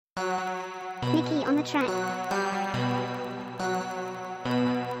Nikki on the track.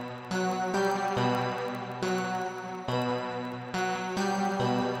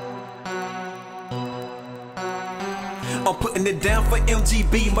 I'm putting it down for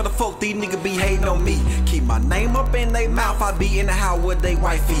MGB, motherfuck, these niggas be hating on me. Keep my name up in they mouth, I be in the house with they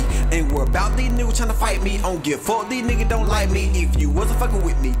wifey. Ain't worried about these niggas tryna fight me, don't give fuck, these niggas don't like me. If you wasn't fucking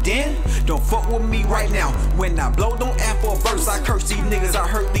with me then, don't fuck with me right now. When I blow, don't ask for a verse, I curse these niggas, I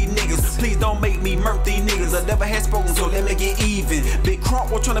hurt these niggas. Please don't make me murk these niggas, I never had spoken, so let me get even. Big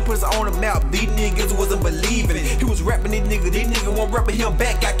Crump was tryna put us on the map, these niggas wasn't believing it. He was rapping these niggas won't rapping him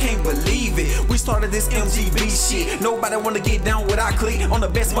back, I can't believe it. We started this MGB shit, nobody wanna get down with our clique. On the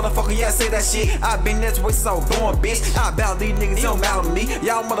best motherfucker, yeah, I say that shit. I been that way since I was born, bitch. I bout these niggas, it don't matter to me.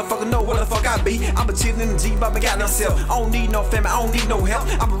 Y'all motherfucker know where the fuck I be. I been chillin' in the G, but I got themself. I don't need no family, I don't need no help.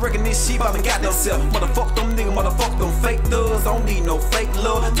 I been wrecking this shit, but I got themself. Motherfuck them niggas, motherfuck them fake thugs. I don't need no fake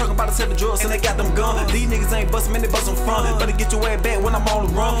love. Talking about the selling drugs and they got them guns. These niggas ain't bustin', man, they bustin' fun. Better get your ass back when I'm on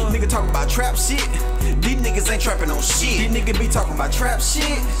the run. Nigga talking about trap shit. These niggas ain't trapping on shit. These niggas be talking about trap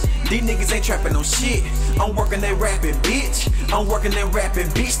shit. These niggas ain't trapping on shit. I'm working that rapping, bitch. I'm working that rapping,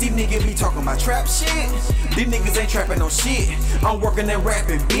 bitch. These niggas be talking about trap shit. These niggas ain't trapping on shit. I'm working that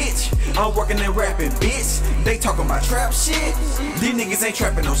rapping, bitch. I'm working that rapping, bitch. They talking about trap shit. These niggas ain't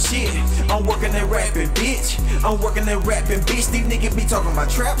trapping on shit. I'm working that rapping, bitch. I'm working that rapping, bitch. These niggas be talking about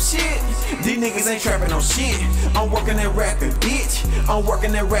trap shit. These niggas ain't trapping on shit. I'm working that rapping, bitch. I'm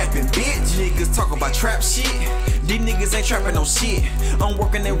working that rapping, bitch. Niggas talking about trap shit. These niggas ain't trapping on shit. I'm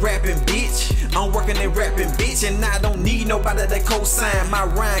working that rapping, bitch. I'm working that rapping, bitch. And I don't need nobody that co-sign my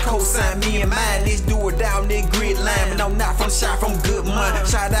rhyme, co-sign me and mine. Let's do it down that grid line. And I'm not from shot from good mind.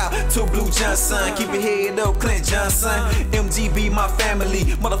 Shout out to Blue Johnson. Keep your head up, Clint Johnson. MGB, my family.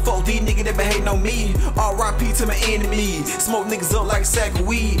 Motherfuck these niggas that been hating on me. RIP to my enemies. Smoke niggas up like a sack of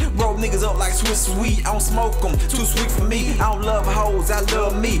weed. Roll niggas up like Swiss sweet. I don't smoke them, too sweet for me. I don't love hoes, I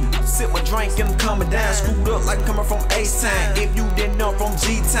love me. Sip my drink and I'm coming down. Screwed up like I'm coming from H-Time. If you didn't know, from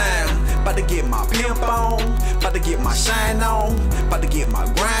G-Time. About to get my pimp on, about to get my shine on, about to get my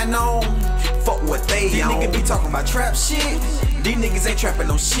grind on. Fuck what they on. These niggas be talking about trap shit. These niggas ain't trapping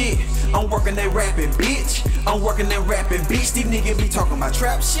on shit. I'm working that rapping, bitch. I'm working that rapping, bitch. These niggas be talking about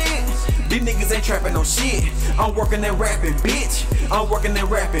trap shit. These niggas ain't trapping on shit. I'm working that rapping, bitch. I'm working that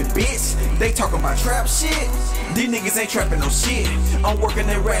rapping, bitch. They talking about trap shit. These niggas ain't trapping on shit. I'm working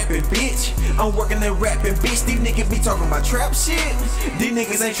that rapping, bitch. I'm working that rapping, bitch. These niggas be talking about trap shit. These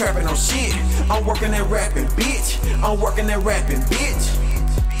niggas ain't trapping on shit. I'm working that rapping, bitch. I'm working that rapping, bitch.